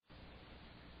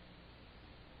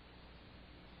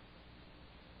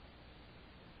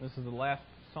This is the last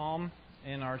psalm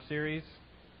in our series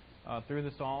through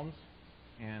the Psalms.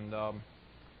 And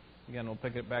again, we'll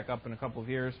pick it back up in a couple of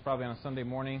years, probably on a Sunday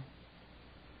morning.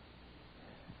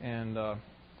 And so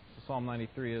Psalm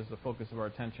 93 is the focus of our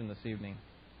attention this evening.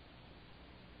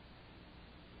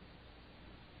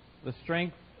 The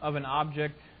strength of an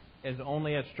object is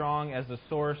only as strong as the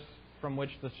source from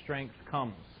which the strength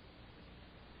comes.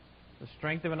 The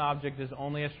strength of an object is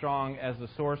only as strong as the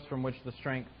source from which the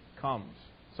strength comes.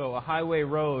 So a highway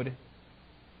road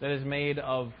that is made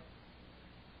of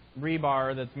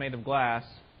rebar that's made of glass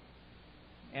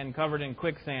and covered in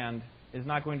quicksand is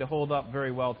not going to hold up very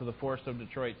well to the force of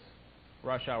Detroit's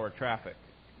rush hour traffic,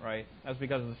 right? That's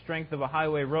because the strength of a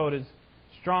highway road is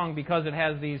strong because it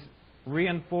has these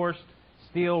reinforced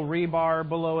steel rebar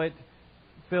below it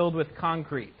filled with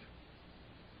concrete.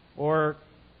 Or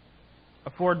a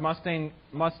Ford Mustang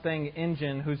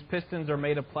engine whose pistons are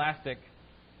made of plastic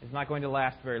is not going to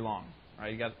last very long,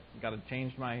 right? You got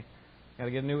to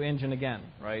get a new engine again,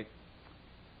 right?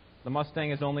 The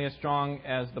Mustang is only as strong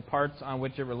as the parts on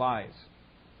which it relies.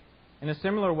 In a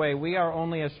similar way, we are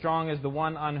only as strong as the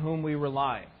one on whom we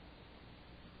rely.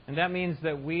 And that means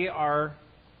that we are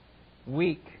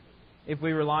weak if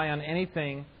we rely on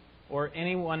anything or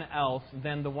anyone else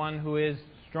than the one who is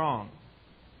strong.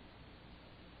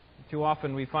 Too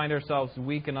often we find ourselves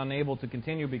weak and unable to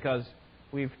continue because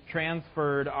we've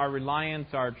transferred our reliance,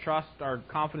 our trust, our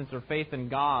confidence or faith in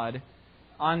God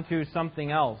onto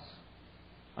something else,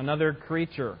 another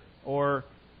creature, or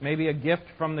maybe a gift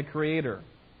from the Creator.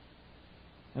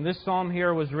 And this psalm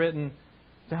here was written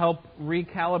to help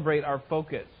recalibrate our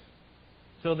focus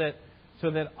so that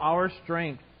our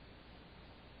strength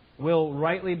will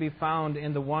rightly be found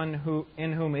in the one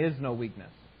in whom is no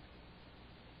weakness.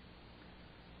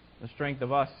 The strength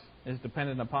of us is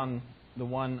dependent upon the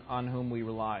one on whom we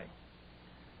rely.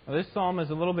 Now, this psalm is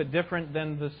a little bit different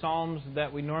than the psalms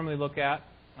that we normally look at.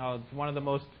 It's one of the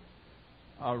most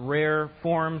rare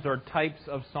forms or types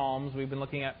of psalms. We've been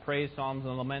looking at praise psalms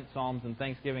and lament psalms and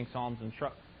thanksgiving psalms and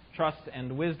trust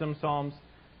and wisdom psalms.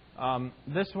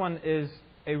 This one is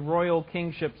a royal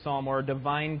kingship psalm or a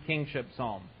divine kingship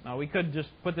psalm. Now, we could just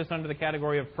put this under the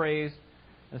category of praise.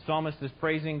 The psalmist is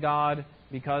praising God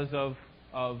because of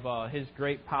His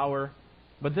great power.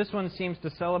 But this one seems to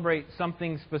celebrate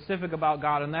something specific about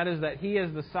God, and that is that He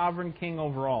is the sovereign king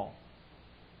over all.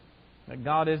 That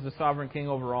God is the sovereign king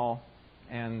over all,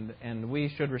 and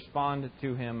we should respond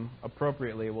to Him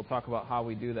appropriately. We'll talk about how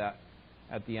we do that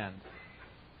at the end.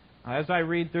 As I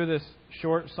read through this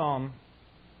short psalm,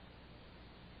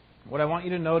 what I want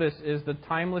you to notice is the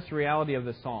timeless reality of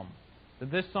this psalm. That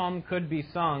this psalm could be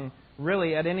sung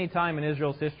really at any time in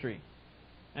Israel's history,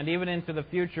 and even into the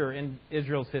future in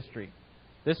Israel's history.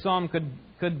 This psalm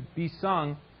could be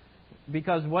sung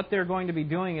because what they're going to be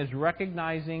doing is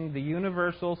recognizing the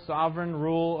universal sovereign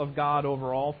rule of God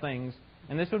over all things.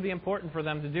 And this would be important for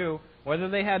them to do, whether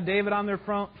they had David on their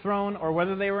throne or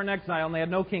whether they were in exile and they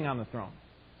had no king on the throne.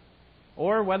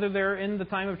 Or whether they're in the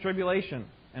time of tribulation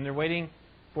and they're waiting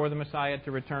for the Messiah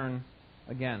to return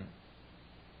again.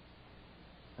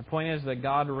 The point is that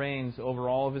God reigns over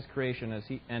all of His creation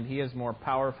and He is more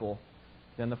powerful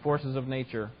than the forces of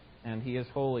nature, and He is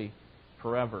holy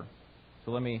forever. So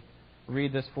let me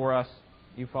read this for us.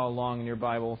 You follow along in your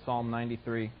Bible, Psalm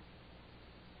 93.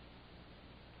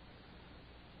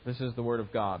 This is the Word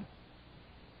of God.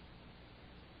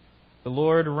 The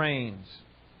Lord reigns.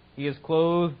 He is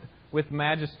clothed with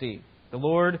majesty. The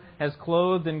Lord has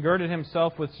clothed and girded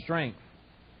Himself with strength.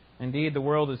 Indeed, the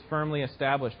world is firmly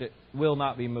established. It will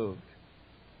not be moved.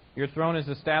 Your throne is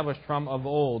established from of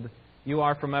old. You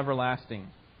are from everlasting.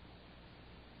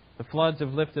 The floods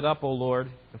have lifted up, O Lord.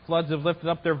 The floods have lifted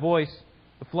up their voice.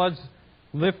 The floods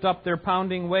lift up their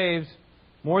pounding waves,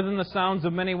 more than the sounds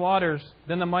of many waters,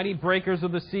 than the mighty breakers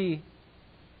of the sea.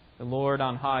 The Lord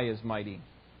on high is mighty.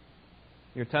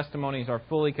 Your testimonies are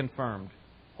fully confirmed.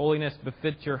 Holiness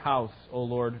befits your house, O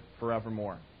Lord,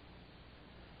 forevermore.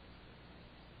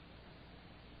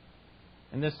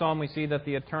 In this psalm we see that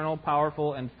the eternal,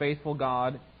 powerful, and faithful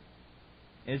God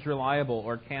is reliable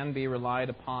or can be relied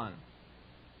upon.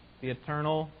 The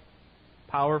eternal,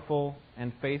 powerful,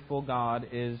 and faithful God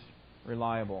is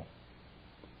reliable.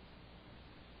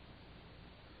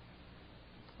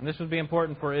 And this would be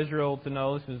important for Israel to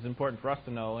know. This is important for us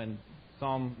to know, and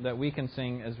psalm that we can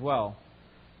sing as well.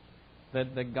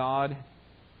 That God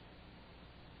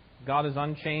is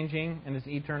unchanging in His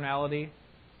eternality.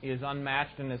 He is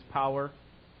unmatched in His power.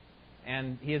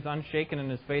 And He is unshaken in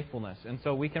His faithfulness. And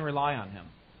so we can rely on Him.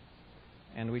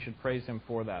 And we should praise Him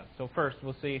for that. So first,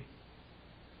 we'll see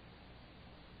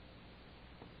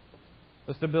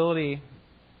the stability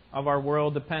of our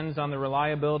world depends on the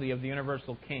reliability of the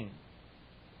universal King.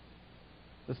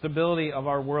 The stability of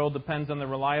our world depends on the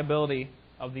reliability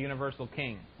of the universal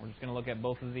King. We're just going to look at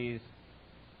both of these.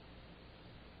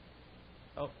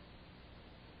 Oh,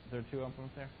 is there two up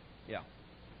there? Yeah.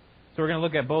 So we're going to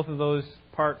look at both of those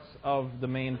parts of the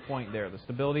main point there. The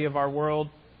stability of our world,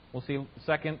 we'll see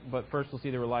second, but first we'll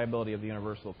see the reliability of the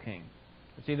universal King.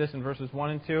 We see this in verses 1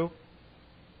 and 2.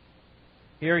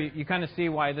 Here you kind of see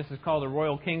why this is called a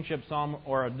royal kingship psalm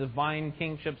or a divine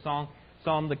kingship psalm.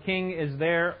 The king is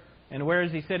there, and where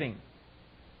is he sitting?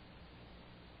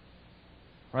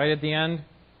 Right at the end.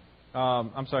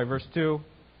 Verse 2.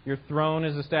 Your throne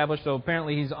is established. So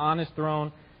apparently he's on his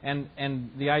throne. And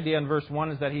the idea in verse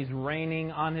 1 is that he's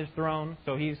reigning on his throne.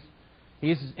 So he's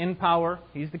in power.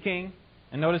 He's the king.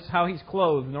 And notice how he's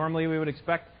clothed. Normally we would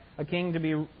expect a king to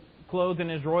be clothed in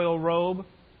his royal robe,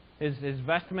 his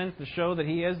vestments to show that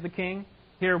he is the king.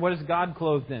 Here, what is God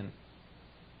clothed in?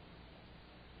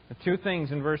 The two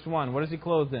things in verse 1. What is he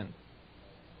clothed in?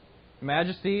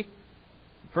 Majesty,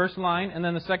 first line, and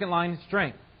then the second line,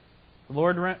 strength. The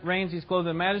Lord reigns, he's clothed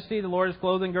in majesty. The Lord is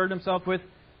clothed and girded himself with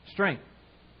strength.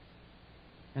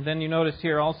 And then you notice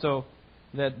here also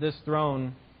that this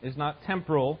throne is not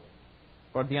temporal,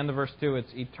 but at the end of verse 2,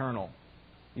 it's eternal.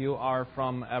 You are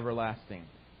from everlasting.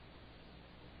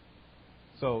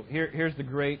 So here's the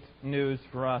great news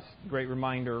for us, great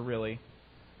reminder really,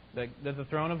 that the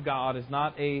throne of God is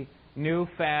not a new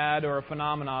fad or a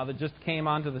phenomena that just came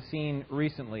onto the scene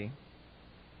recently.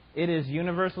 It is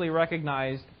universally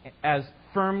recognized as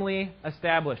firmly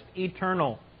established,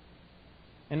 eternal.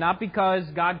 And not because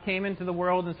God came into the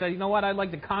world and said, you know what, I'd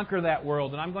like to conquer that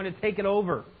world and I'm going to take it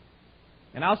over.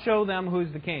 And I'll show them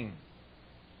who's the king.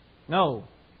 No,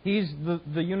 he's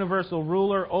the universal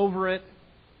ruler over it.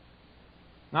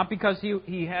 Not because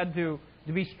he had to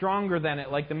be stronger than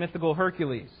it like the mythical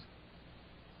Hercules.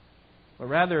 But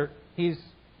rather, he's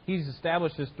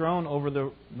established his throne over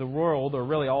the world, or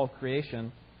really all of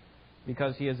creation,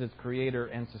 because he is its creator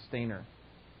and sustainer.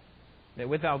 That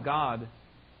without God,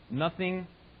 nothing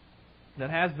that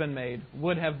has been made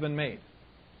would have been made.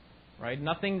 Right?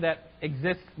 Nothing that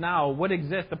exists now would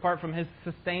exist apart from his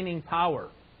sustaining power.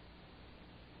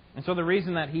 And so the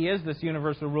reason that he is this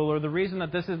universal ruler, the reason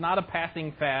that this is not a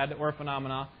passing fad or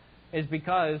phenomena, is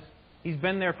because he's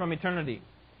been there from eternity.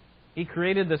 He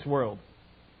created this world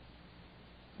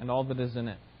and all that is in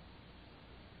it.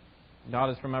 God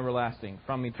is from everlasting.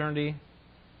 From eternity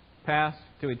past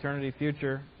to eternity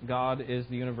future, God is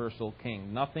the universal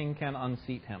king. Nothing can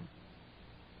unseat him.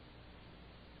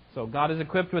 So God is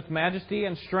equipped with majesty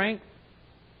and strength,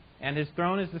 and his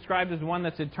throne is described as one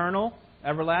that's eternal,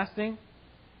 everlasting.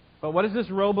 But what does this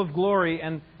robe of glory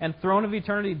and throne of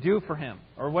eternity do for him?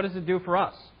 Or what does it do for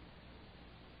us?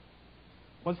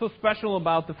 What's so special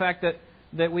about the fact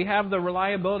that we have the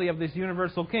reliability of this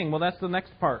universal king? Well, that's the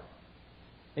next part.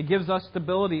 It gives us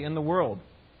stability in the world.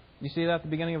 You see that at the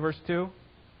beginning of verse 2?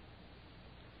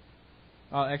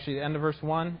 Actually, the end of verse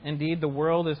 1. Indeed, the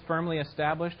world is firmly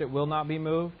established. It will not be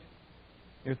moved.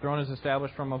 Your throne is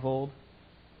established from of old.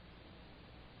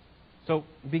 So,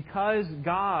 because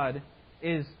God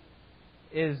is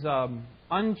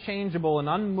unchangeable and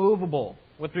unmovable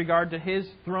with regard to his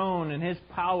throne and his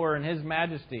power and his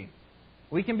majesty,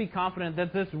 we can be confident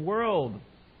that this world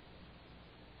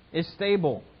is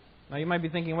stable. Now you might be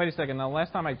thinking, wait a second, now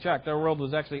last time I checked, our world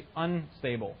was actually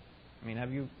unstable. I mean,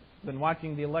 have you been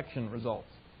watching the election results?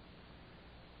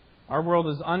 Our world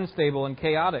is unstable and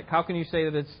chaotic. How can you say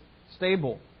that it's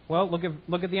stable? Well, look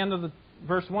at the end of the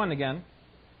verse 1 again.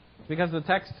 Because the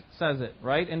text says it,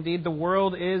 right? Indeed, the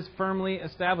world is firmly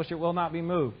established. It will not be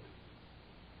moved.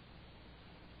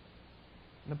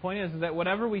 The point is that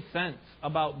whatever we sense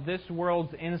about this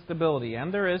world's instability,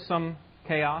 and there is some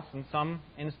chaos and some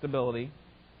instability,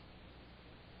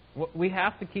 we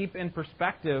have to keep in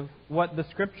perspective what the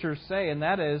Scriptures say, and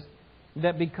that is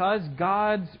that because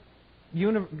God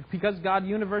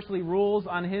universally rules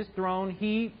on his throne,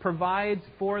 he provides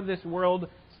for this world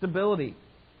stability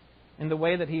in the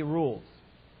way that he rules.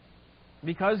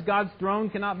 Because God's throne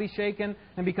cannot be shaken,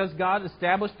 and because God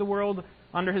established the world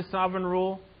under his sovereign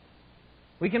rule,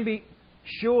 we can be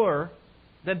sure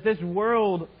that this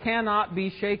world cannot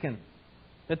be shaken.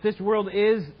 That this world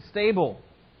is stable.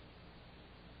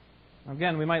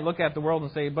 Again, we might look at the world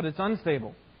and say, but it's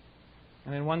unstable.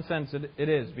 And in one sense it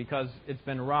is, because it's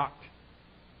been rocked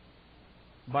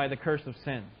by the curse of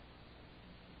sin.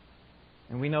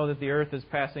 And we know that the earth is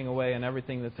passing away and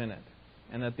everything that's in it,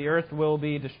 and that the earth will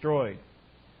be destroyed.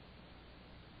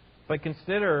 But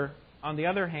consider, on the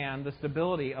other hand, the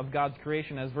stability of God's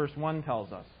creation, as verse 1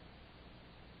 tells us.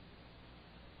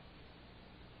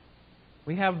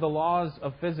 We have the laws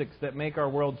of physics that make our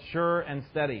world sure and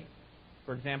steady.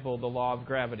 For example, the law of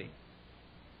gravity.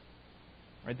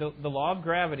 Right? The law of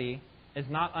gravity is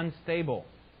not unstable.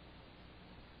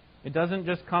 It doesn't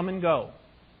just come and go.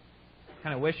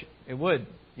 Kind of wish it would,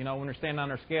 when we're standing on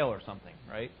our scale or something,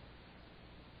 right?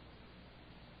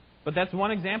 But that's one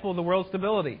example of the world's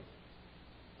stability.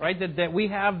 Right? That we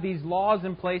have these laws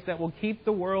in place that will keep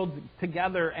the world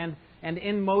together and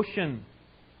in motion.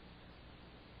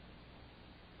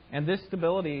 And this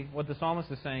stability, what the psalmist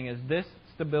is saying is this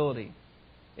stability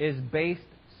is based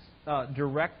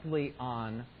directly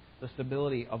on the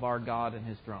stability of our God and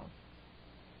His throne.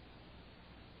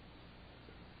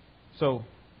 So,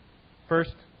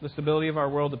 first, the stability of our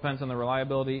world depends on the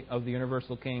reliability of the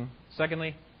universal King.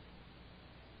 Secondly,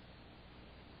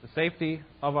 the safety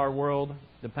of our world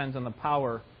depends on the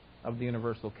power of the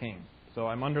universal King. So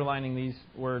I'm underlining these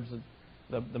words.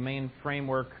 The main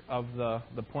framework of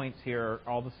the points here are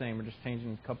all the same. We're just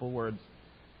changing a couple words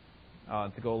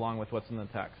to go along with what's in the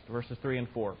text. Verses 3 and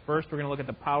 4. First, we're going to look at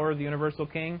the power of the universal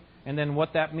King, and then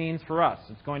what that means for us.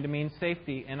 It's going to mean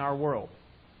safety in our world.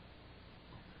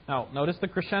 Now, notice the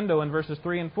crescendo in verses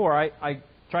 3 and 4. I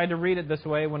tried to read it this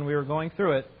way when we were going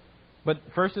through it. But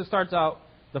first it starts out,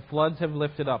 the floods have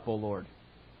lifted up, O Lord.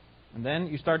 And then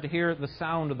you start to hear the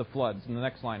sound of the floods in the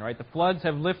next line, right? The floods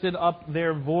have lifted up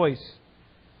their voice.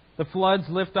 The floods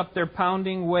lift up their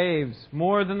pounding waves,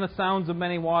 more than the sounds of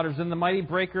many waters, than the mighty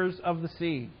breakers of the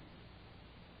sea.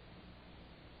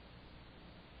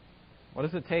 What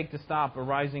does it take to stop a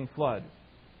rising flood?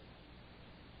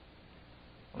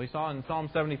 Well, we saw in Psalm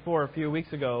 74 a few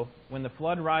weeks ago, when the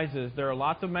flood rises, there are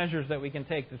lots of measures that we can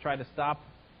take to try to stop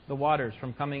the waters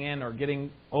from coming in or getting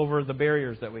over the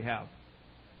barriers that we have.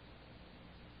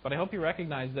 But I hope you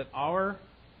recognize that our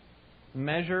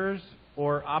measures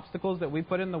or obstacles that we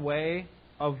put in the way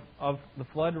of the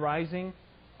flood rising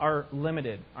are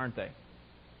limited, aren't they?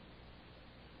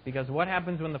 Because what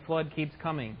happens when the flood keeps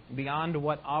coming beyond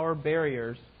what our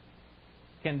barriers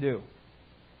can do?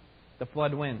 The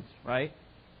flood wins, right?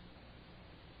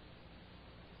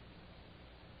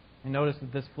 And notice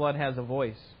that this flood has a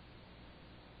voice.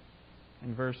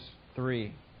 In verse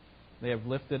 3, they have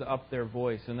lifted up their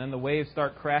voice. And then the waves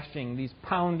start crashing, these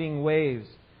pounding waves.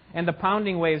 And the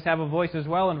pounding waves have a voice as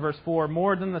well in verse 4,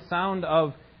 more than the sound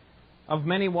of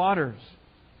many waters.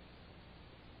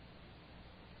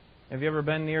 Have you ever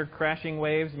been near crashing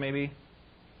waves? Maybe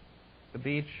the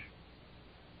beach,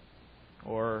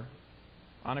 or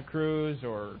on a cruise,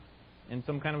 or in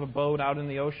some kind of a boat out in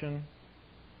the ocean?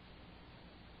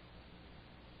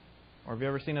 Or have you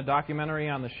ever seen a documentary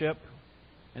on the ship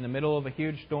in the middle of a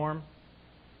huge storm?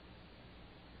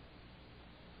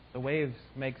 The waves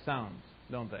make sounds,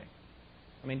 don't they?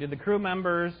 I mean, do the crew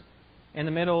members in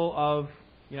the middle of,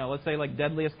 let's say like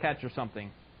Deadliest Catch or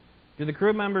something, do the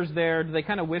crew members there, do they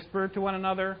kind of whisper to one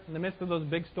another in the midst of those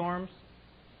big storms?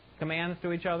 Commands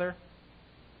to each other?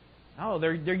 No,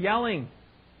 they're yelling.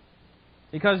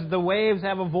 Because the waves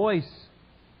have a voice.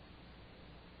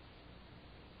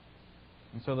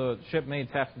 And so the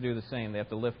shipmates have to do the same. They have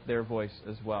to lift their voice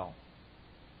as well.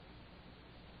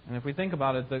 And if we think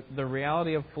about it, the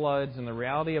reality of floods and the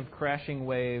reality of crashing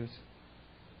waves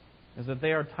is that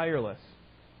they are tireless.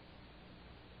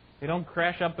 They don't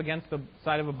crash up against the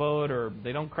side of a boat, or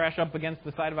they don't crash up against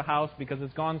the side of a house because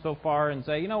it's gone so far and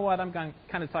say, you know what, I'm kind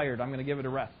of tired. I'm going to give it a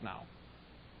rest now.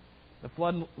 The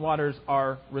flood waters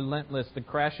are relentless. The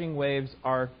crashing waves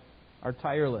are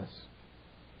tireless.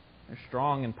 They're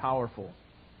strong and powerful.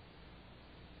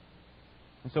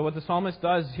 And so what the psalmist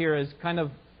does here is kind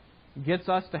of gets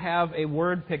us to have a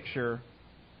word picture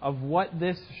of what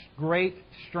this great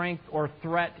strength or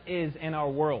threat is in our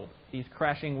world, these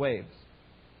crashing waves.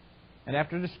 And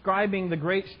after describing the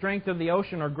great strength of the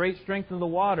ocean or great strength of the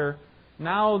water,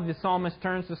 now the psalmist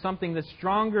turns to something that's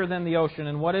stronger than the ocean.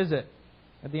 And what is it?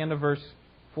 At the end of verse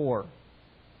 4.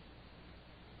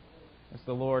 It's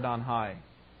the Lord on high.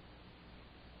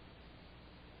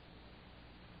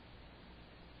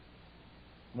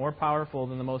 More powerful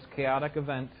than the most chaotic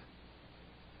event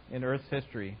in Earth's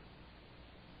history,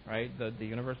 right? The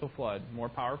universal flood. More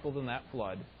powerful than that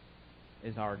flood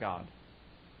is our God.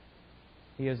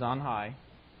 He is on high.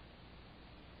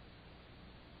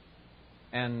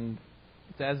 And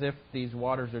it's as if these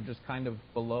waters are just kind of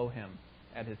below Him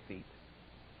at His feet.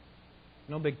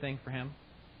 No big thing for Him.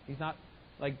 He's not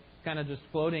like kind of just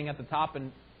floating at the top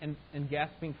and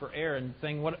gasping for air and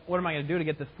saying, what am I going to do to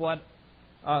get this flood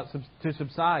to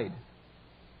subside?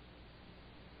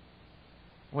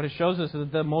 What it shows us is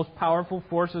that the most powerful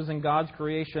forces in God's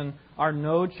creation are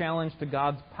no challenge to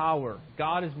God's power.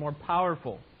 God is more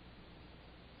powerful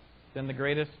than the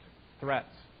greatest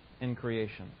threats in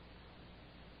creation.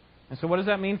 And so what does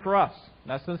that mean for us?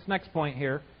 That's this next point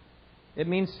here. It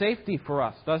means safety for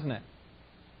us, doesn't it?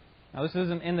 Now, this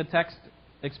isn't in the text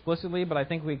explicitly, but I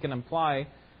think we can imply,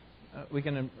 we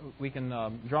can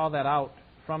draw that out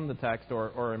from the text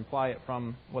or imply it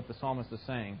from what the psalmist is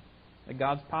saying. That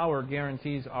God's power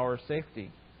guarantees our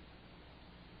safety.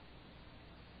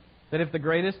 That if the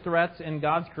greatest threats in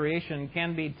God's creation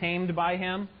can be tamed by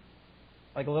Him,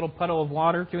 like a little puddle of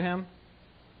water to Him,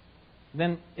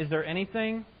 then is there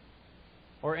anything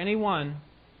or anyone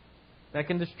that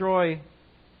can destroy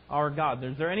our God?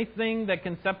 Is there anything that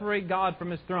can separate God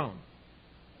from His throne?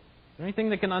 Is there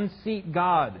anything that can unseat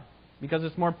God because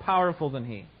it's more powerful than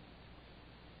He?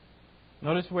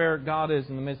 Notice where God is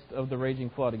in the midst of the raging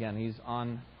flood again. He's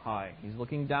on high. He's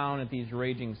looking down at these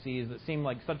raging seas that seem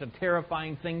like such a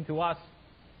terrifying thing to us.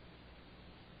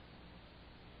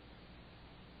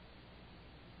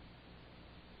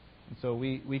 And so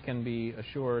we can be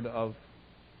assured of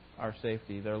our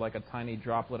safety. They're like a tiny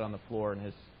droplet on the floor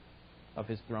of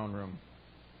His throne room.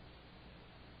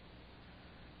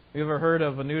 Have you ever heard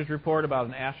of a news report about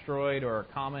an asteroid or a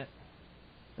comet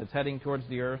that's heading towards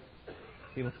the Earth?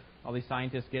 All these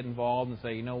scientists get involved and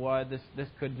say, you know what, this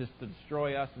could just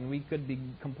destroy us and we could be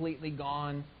completely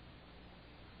gone.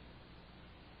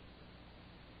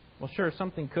 Well, sure,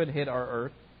 something could hit our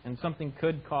Earth and something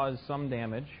could cause some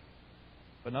damage,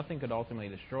 but nothing could ultimately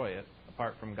destroy it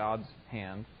apart from God's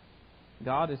hand.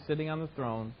 God is sitting on the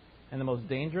throne, and the most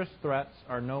dangerous threats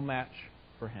are no match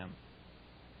for Him.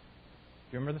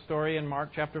 Do you remember the story in Mark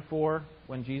chapter 4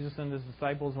 when Jesus and His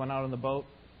disciples went out on the boat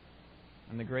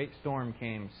and the great storm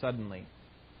came suddenly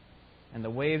and the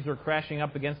waves were crashing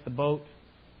up against the boat,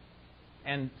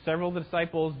 and several of the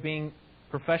disciples, being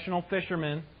professional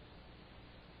fishermen,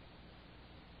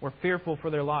 were fearful for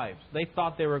their lives. They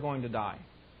thought they were going to die.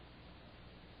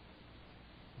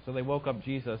 So they woke up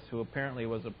Jesus, who apparently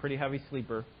was a pretty heavy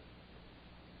sleeper,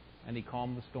 and He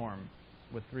calmed the storm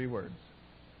with 3 words: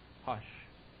 hush,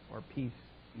 or peace,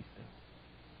 be still.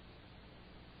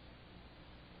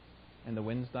 And the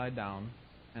winds died down,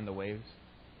 and the waves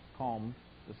calmed.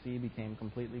 The sea became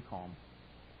completely calm.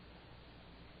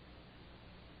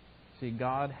 See,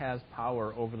 God has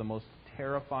power over the most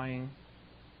terrifying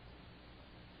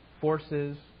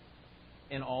forces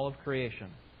in all of creation.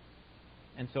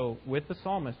 And so, with the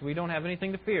psalmist, we don't have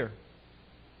anything to fear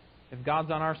if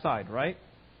God's on our side, right?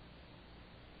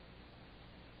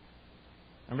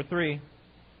 Number 3,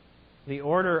 the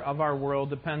order of our world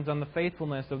depends on the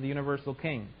faithfulness of the universal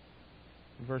King.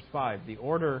 Verse 5, the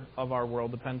order of our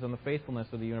world depends on the faithfulness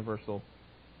of the universal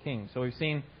King. So we've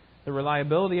seen the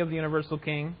reliability of the universal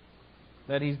King,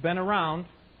 that He's been around.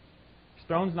 His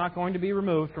throne's not going to be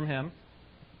removed from Him.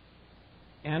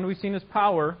 And we've seen His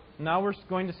power. Now we're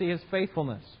going to see His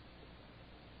faithfulness.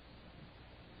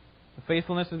 The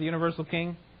faithfulness of the universal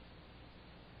King.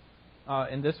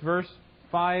 In this verse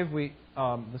 5,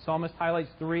 the psalmist highlights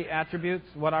 3 attributes.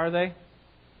 What are they?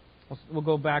 We'll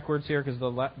go backwards here because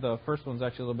the first one's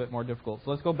actually a little bit more difficult.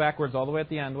 So let's go backwards all the way at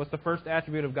the end. What's the first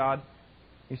attribute of God?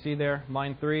 You see there,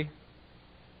 line 3.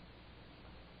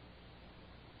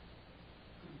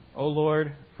 O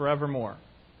Lord, forevermore.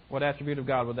 What attribute of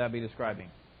God would that be describing?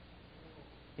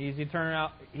 He's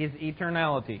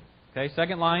eternality. Okay,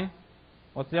 second line.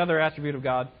 What's the other attribute of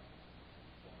God?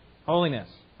 Holiness.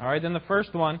 All right, then the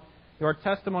first one, your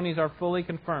testimonies are fully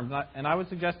confirmed. And I would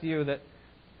suggest to you that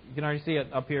you can already see it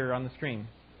up here on the screen.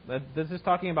 That this is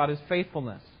talking about His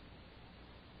faithfulness.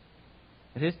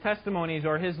 That His testimonies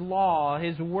or His law,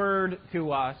 His word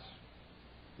to us,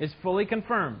 is fully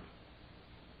confirmed.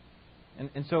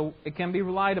 And so it can be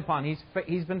relied upon.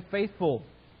 He's been faithful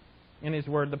in His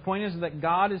word. The point is that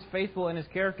God is faithful in His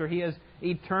character. He is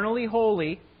eternally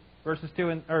holy,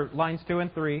 lines 2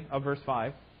 and 3 of verse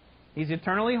 5. He's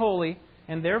eternally holy,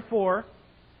 and therefore,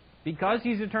 because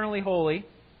He's eternally holy,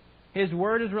 His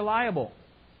word is reliable.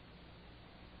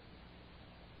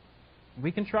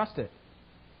 We can trust it.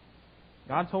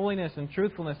 God's holiness and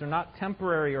truthfulness are not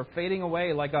temporary or fading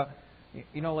away like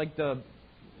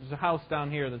there's a house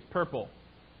down here that's purple.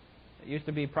 It used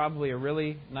to be probably a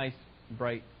really nice,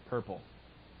 bright purple.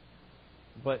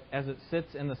 But as it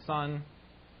sits in the sun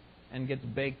and gets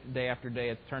baked day after day,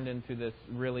 it's turned into this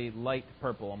really light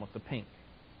purple, almost a pink.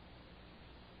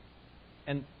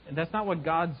 And that's not what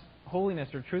God's holiness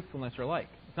or truthfulness are like.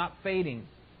 It's not fading,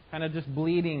 kind of just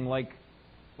bleeding like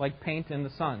paint in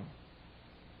the sun.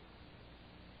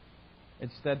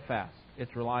 It's steadfast.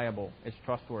 It's reliable. It's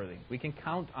trustworthy. We can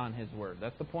count on His word.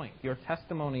 That's the point. Your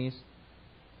testimonies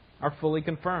are fully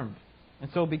confirmed.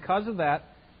 And so because of that,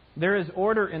 there is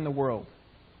order in the world.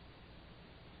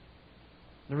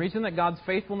 The reason that God's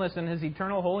faithfulness and His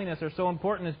eternal holiness are so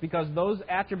important is because those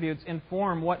attributes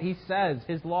inform what He says,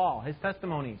 His law, His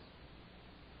testimonies.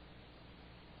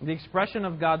 The expression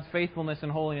of God's faithfulness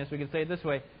and holiness, we could say it this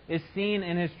way, is seen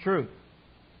in His truth.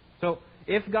 So,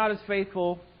 if God is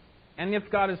faithful and if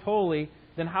God is holy,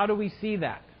 then how do we see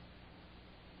that?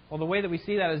 Well, the way that we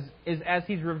see that is as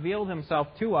He's revealed Himself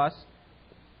to us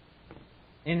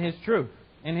in His truth,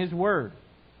 in His Word.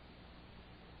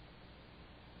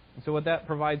 And so what that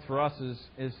provides for us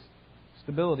is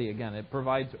stability again. It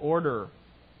provides order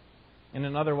in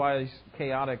an otherwise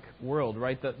chaotic world,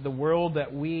 right? The world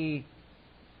that we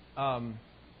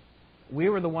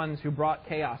were the ones who brought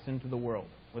chaos into the world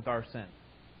with our sin.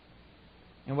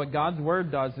 And what God's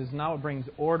Word does is now it brings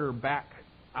order back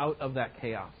out of that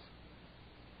chaos.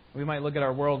 We might look at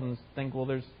our world and think, well,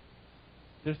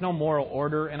 there's no moral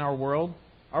order in our world.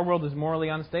 Our world is morally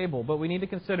unstable. But we need to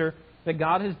consider that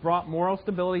God has brought moral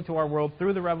stability to our world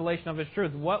through the revelation of His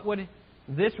truth. What would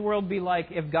this world be like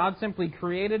if God simply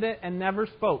created it and never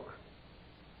spoke?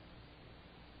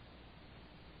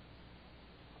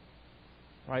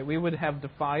 Right? We would have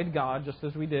defied God just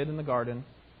as we did in the garden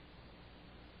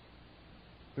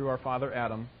through our father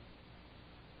Adam.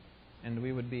 And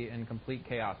we would be in complete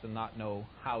chaos and not know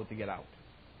how to get out.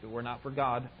 If it were not for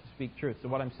God to speak truth. So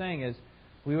what I'm saying is,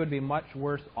 we would be much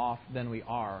worse off than we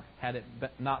are had it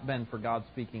not been for God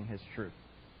speaking His truth.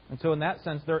 And so in that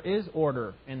sense, there is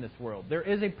order in this world. There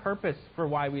is a purpose for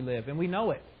why we live, and we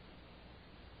know it.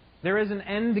 There is an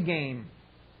end game.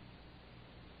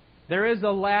 There is a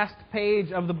last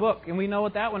page of the book, and we know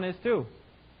what that one is too.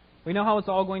 We know how it's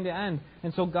all going to end.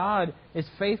 And so God is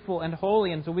faithful and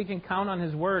holy, and so we can count on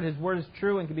His Word. His Word is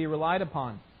true and can be relied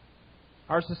upon.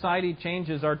 Our society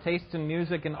changes, our tastes in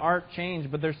music and art change,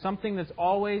 but there's something that's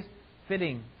always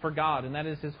fitting for God, and that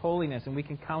is His holiness, and we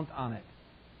can count on it.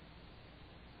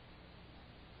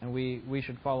 And we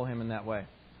should follow Him in that way.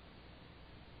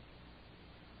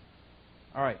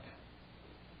 All right.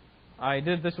 I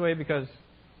did it this way because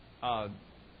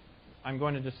I'm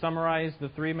going to just summarize the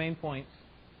three main points,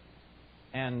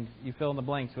 and you fill in the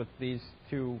blanks with these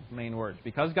two main words.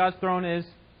 Because God's throne is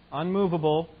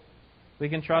unmovable, we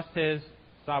can trust His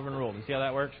sovereign rule. You see how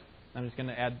that works? I'm just going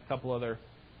to add a couple other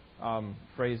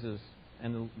phrases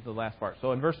in the last part.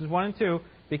 So in verses 1 and 2,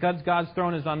 because God's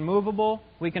throne is unmovable,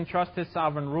 we can trust His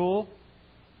sovereign rule.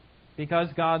 Because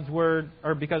God's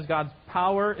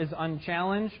power is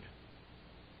unchallenged,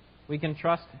 we can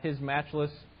trust His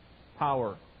matchless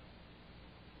power.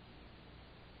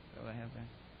 What do I have there?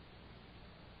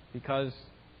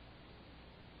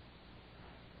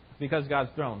 Because God's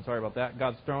throne, sorry about that,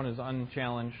 God's throne is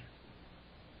unchallenged,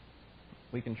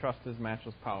 we can trust His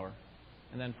matchless power.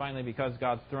 And then finally, because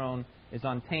God's throne is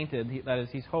untainted, that is,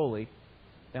 He's holy,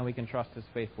 then we can trust His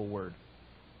faithful word.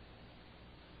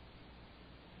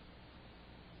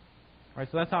 All right,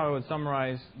 so that's how I would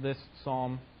summarize this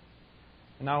psalm.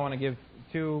 And now I want to give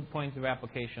 2 points of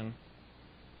application.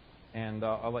 And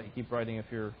I'll let you keep writing if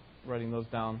you're writing those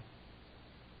down.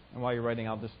 And while you're writing,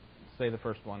 I'll just say the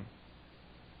first one.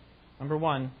 Number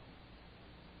 1,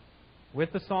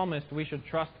 with the psalmist, we should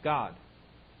trust God.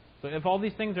 So if all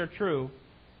these things are true,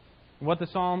 what the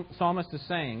psalmist is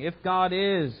saying, if God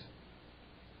is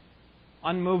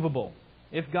unmovable,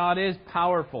 if God is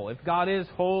powerful, if God is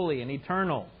holy and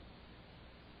eternal,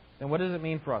 then what does it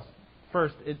mean for us?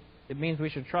 First, it means we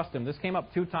should trust Him. This came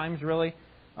up 2 times, really.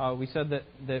 We said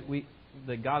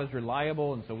that God is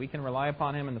reliable, and so we can rely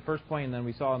upon Him in the first point, and then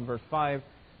we saw in verse 5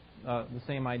 the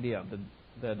same idea,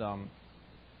 that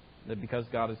because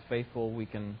God is faithful, we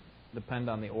can depend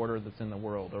on the order that's in the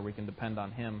world, or we can depend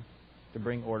on Him to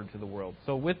bring order to the world.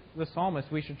 So with the psalmist,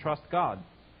 we should trust God.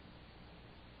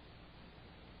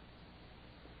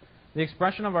 The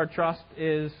expression of our trust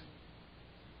is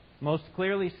most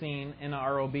clearly seen in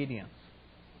our obedience.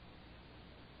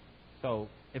 So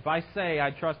if I say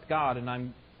I trust God and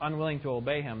I'm unwilling to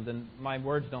obey Him, then my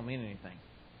words don't mean anything.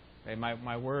 Okay?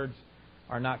 My words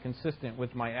are not consistent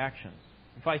with my actions.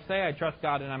 If I say I trust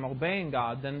God and I'm obeying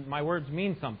God, then my words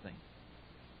mean something.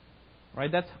 Right?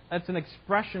 That's an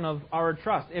expression of our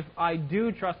trust. If I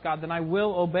do trust God, then I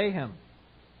will obey Him.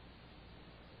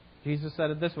 Jesus said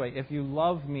it this way, if you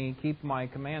love me, keep my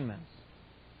commandments.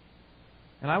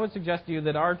 And I would suggest to you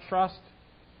that our trust,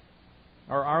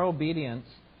 or our obedience,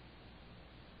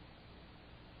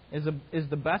 is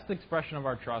the best expression of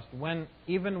our trust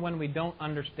even when we don't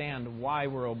understand why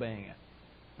we're obeying it.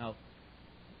 Now,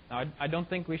 I don't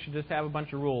think we should just have a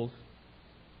bunch of rules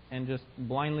and just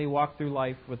blindly walk through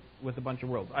life with a bunch of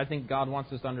rules. I think God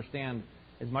wants us to understand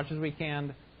as much as we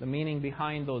can the meaning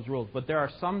behind those rules. But there are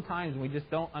some times when we just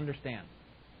don't understand.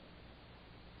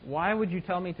 why would you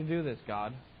tell me to do this,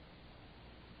 God?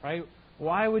 Right?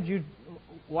 Why would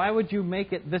you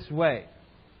make it this way?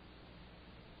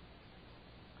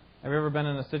 Have you ever been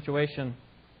in a situation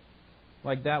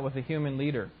like that with a human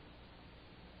leader?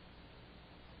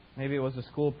 Maybe it was a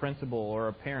school principal or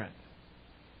a parent.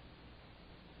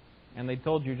 And they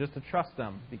told you just to trust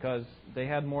them because they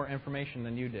had more information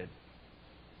than you did.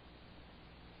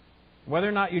 Whether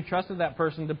or not you trusted that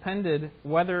person depended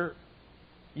whether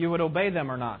you would obey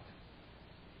them or not.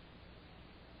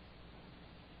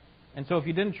 And so if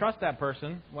you didn't trust that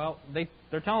person, well,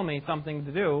 they're telling me something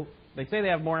to do. They say they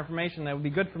have more information that would be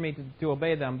good for me to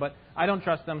obey them, but I don't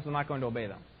trust them, so I'm not going to obey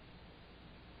them.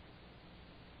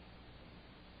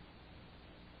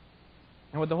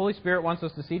 And what the Holy Spirit wants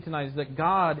us to see tonight is that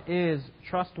God is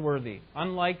trustworthy.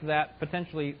 Unlike that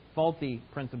potentially faulty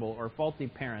principal or faulty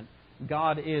parent,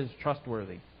 God is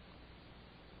trustworthy.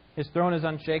 His throne is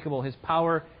unshakable, His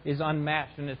power is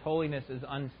unmatched, and His holiness is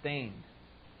unstained.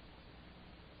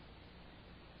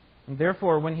 And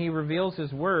therefore, when He reveals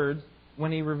His word,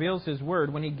 when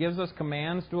He gives us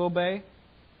commands to obey,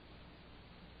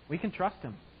 we can trust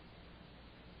Him.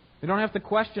 We don't have to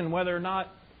question whether or not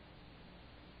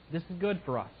this is good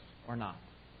for us or not.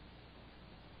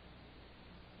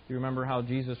 Do you remember how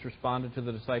Jesus responded to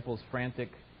the disciples' frantic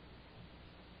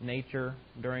nature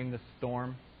during the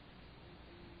storm?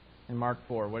 In Mark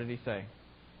 4, what did He say?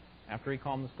 After He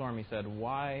calmed the storm, He said,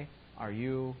 "Why are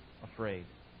you afraid?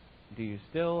 Do you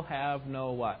still have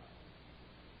no what?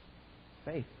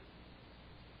 Faith."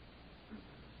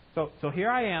 So here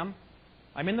I am.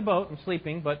 I'm in the boat. I'm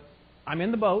sleeping, but I'm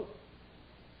in the boat.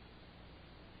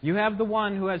 You have the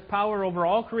one who has power over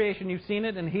all creation. You've seen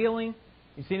it in healing.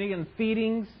 You've seen it in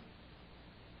feedings.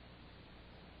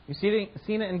 You've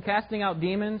seen it in casting out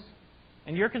demons.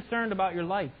 And you're concerned about your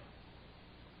life.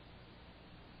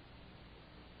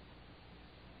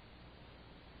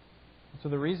 So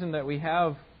the reason that we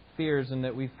have fears and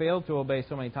that we fail to obey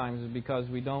so many times is because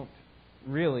we don't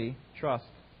really trust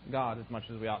God as much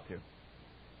as we ought to.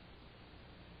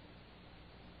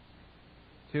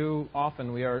 Too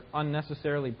often we are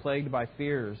unnecessarily plagued by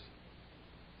fears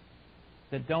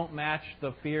that don't match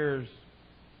the fears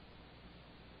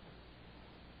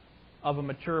of a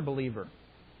mature believer.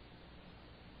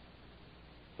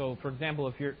 So, for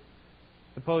example,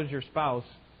 suppose your spouse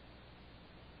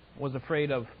was afraid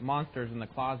of monsters in the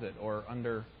closet or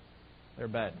under their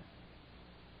bed.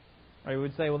 Or you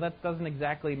would say, well, that doesn't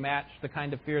exactly match the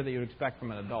kind of fear that you would expect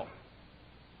from an adult.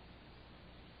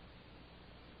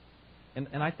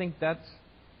 And I think that's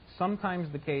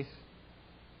sometimes the case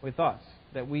with us,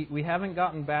 that we haven't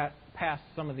gotten past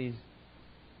some of these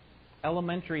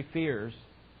elementary fears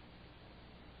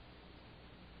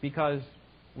because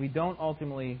we don't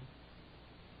ultimately,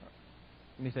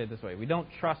 let me say it this way, we don't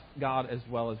trust God as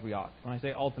well as we ought. When I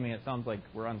say ultimately, it sounds like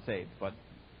we're unsaved, but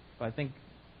I think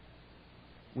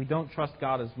we don't trust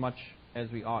God as much as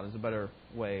we ought is a better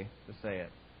way to say it.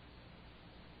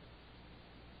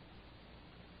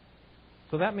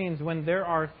 So that means when there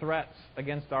are threats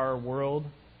against our world,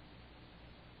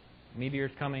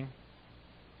 meteors coming,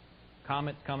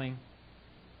 comets coming,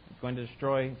 it's going to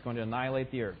destroy, it's going to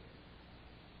annihilate the earth,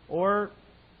 or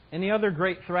any other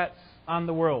great threats on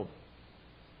the world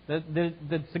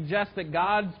that suggest that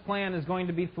God's plan is going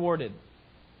to be thwarted.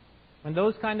 When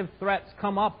those kind of threats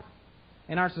come up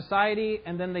in our society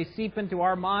and then they seep into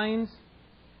our minds,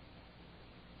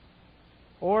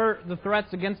 or the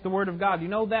threats against the Word of God, you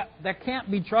know that can't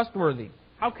be trustworthy.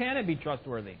 How can it be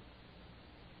trustworthy?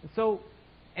 It's so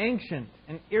ancient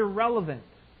and irrelevant,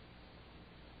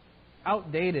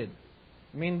 outdated.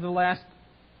 I mean, the last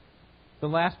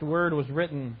word was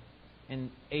written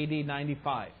in AD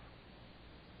 95.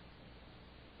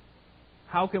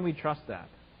 How can we trust that?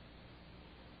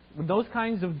 When those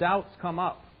kinds of doubts come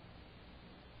up,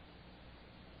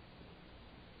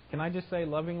 can I just say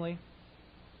lovingly,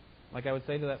 like I would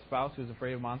say to that spouse who's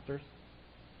afraid of monsters,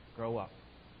 grow up.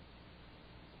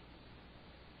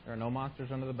 There are no monsters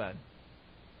under the bed.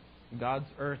 God's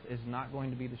earth is not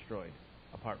going to be destroyed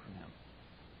apart from Him.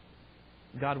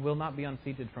 God will not be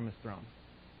unseated from His throne.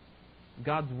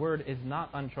 God's word is not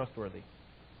untrustworthy.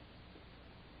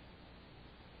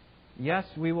 Yes,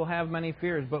 we will have many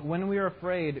fears, but when we are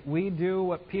afraid, we do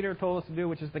what Peter told us to do,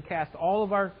 which is to cast all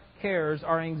of our cares,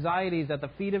 our anxieties at the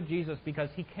feet of Jesus because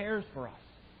He cares for us.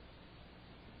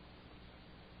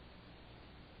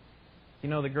 You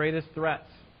know, the greatest threats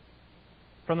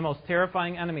from the most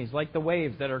terrifying enemies, like the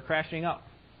waves that are crashing up,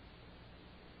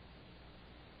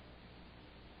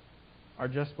 are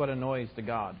just but a noise to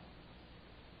God.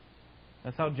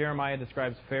 That's how Jeremiah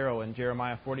describes Pharaoh in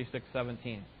Jeremiah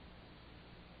 46:17.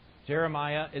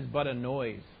 Jeremiah is but a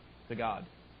noise to God.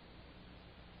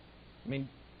 I mean,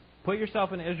 put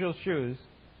yourself in Israel's shoes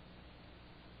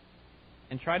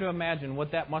and try to imagine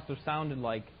what that must have sounded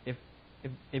like if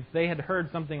they had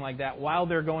heard something like that while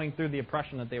they're going through the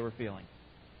oppression that they were feeling.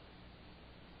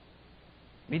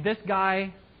 I mean, this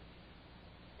guy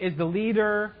is the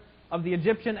leader of the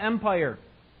Egyptian empire.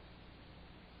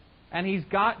 And he's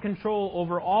got control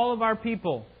over all of our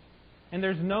people. And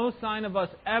there's no sign of us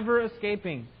ever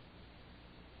escaping.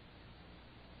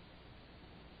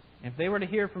 If they were to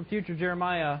hear from future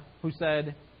Jeremiah, who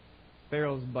said,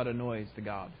 Pharaoh's but a noise to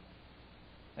God,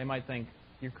 they might think,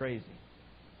 you're crazy.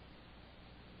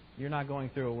 You're not going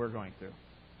through what we're going through.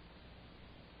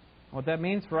 What that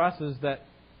means for us is that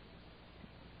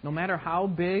no matter how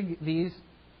big these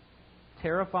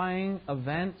terrifying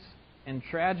events and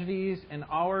tragedies in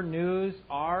our news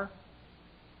are,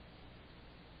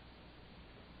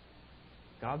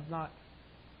 God's not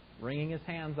wringing His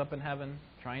hands up in heaven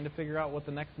trying to figure out what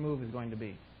the next move is going to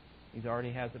be. He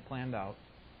already has it planned out.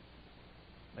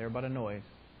 They're but a noise.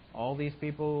 All these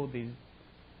people, these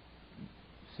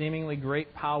seemingly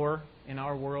great power in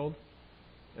our world,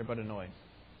 they're but a noise.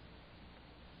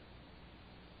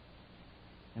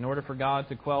 In order for God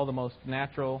to quell the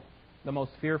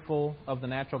most fearful of the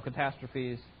natural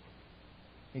catastrophes,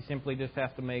 He simply just has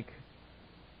to make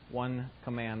one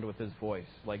command with His voice,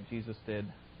 like Jesus did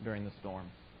during the storm.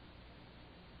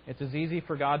 It's as easy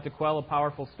for God to quell a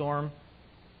powerful storm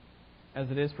as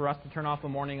it is for us to turn off a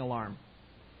morning alarm.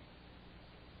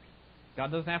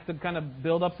 God doesn't have to kind of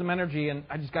build up some energy, and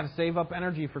I just got to save up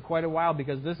energy for quite a while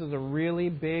because this is a really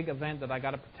big event that I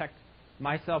got to protect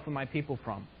myself and my people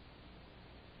from.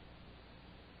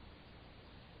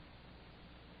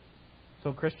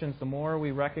 So Christians, the more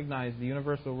we recognize the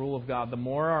universal rule of God, the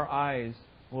more our eyes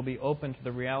will be open to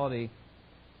the reality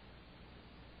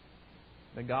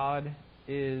that God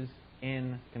is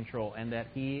in control and that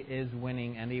He is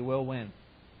winning and He will win.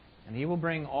 And He will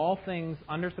bring all things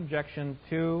under subjection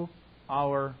to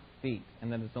our feet,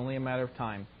 and that it's only a matter of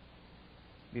time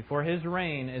before His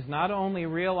reign is not only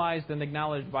realized and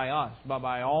acknowledged by us, but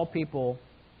by all people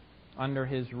under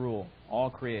His rule, all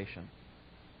creation.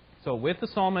 So with the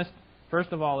psalmist,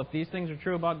 first of all, if these things are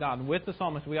true about God, with the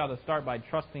psalmist we ought to start by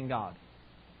trusting God.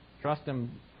 Trust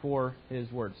Him for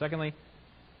His word. Secondly,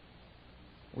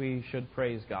 we should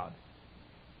praise God.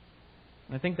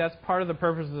 And I think that's part of the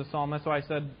purpose of the psalm. That's why I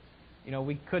said,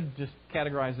 we could just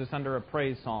categorize this under a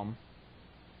praise psalm.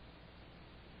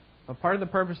 But part of the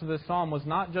purpose of this psalm was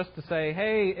not just to say,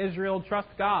 hey, Israel, trust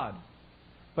God.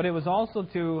 But it was also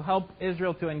to help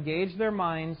Israel to engage their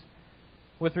minds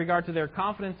with regard to their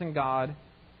confidence in God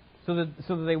so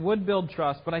that they would build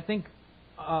trust. But I think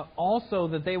also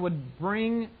that they would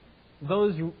bring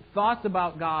those thoughts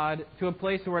about God to a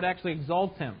place where it actually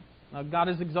exalts Him. Now, God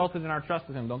is exalted in our trust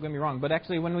of Him, don't get me wrong. But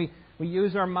actually when we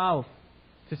use our mouth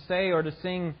to say or to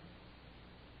sing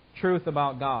truth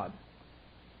about God,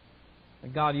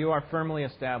 that God, You are firmly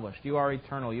established. You are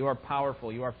eternal. You are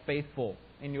powerful. You are faithful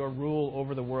in Your rule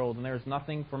over the world. And there is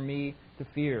nothing for me to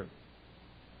fear.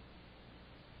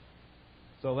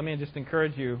 So let me just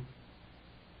encourage you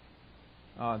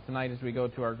tonight as we go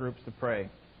to our groups to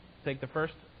pray. Take the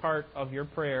first part of your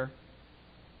prayer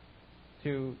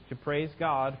to praise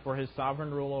God for His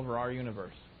sovereign rule over our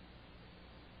universe.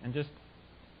 And just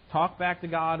talk back to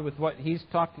God with what He's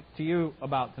talked to you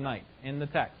about tonight in the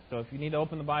text. So if you need to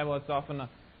open the Bible, it's often a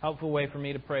helpful way for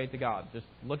me to pray to God. Just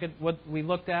look at what we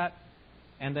looked at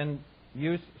and then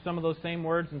use some of those same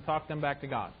words and talk them back to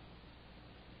God.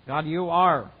 God, You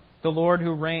are the Lord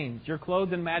who reigns. You're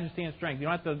clothed in majesty and strength. You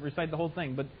don't have to recite the whole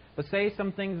thing, but say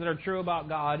some things that are true about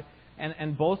God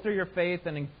and bolster your faith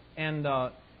and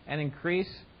increase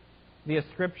the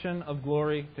ascription of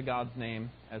glory to God's name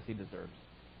as He deserves.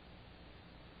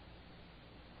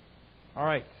 All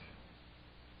right.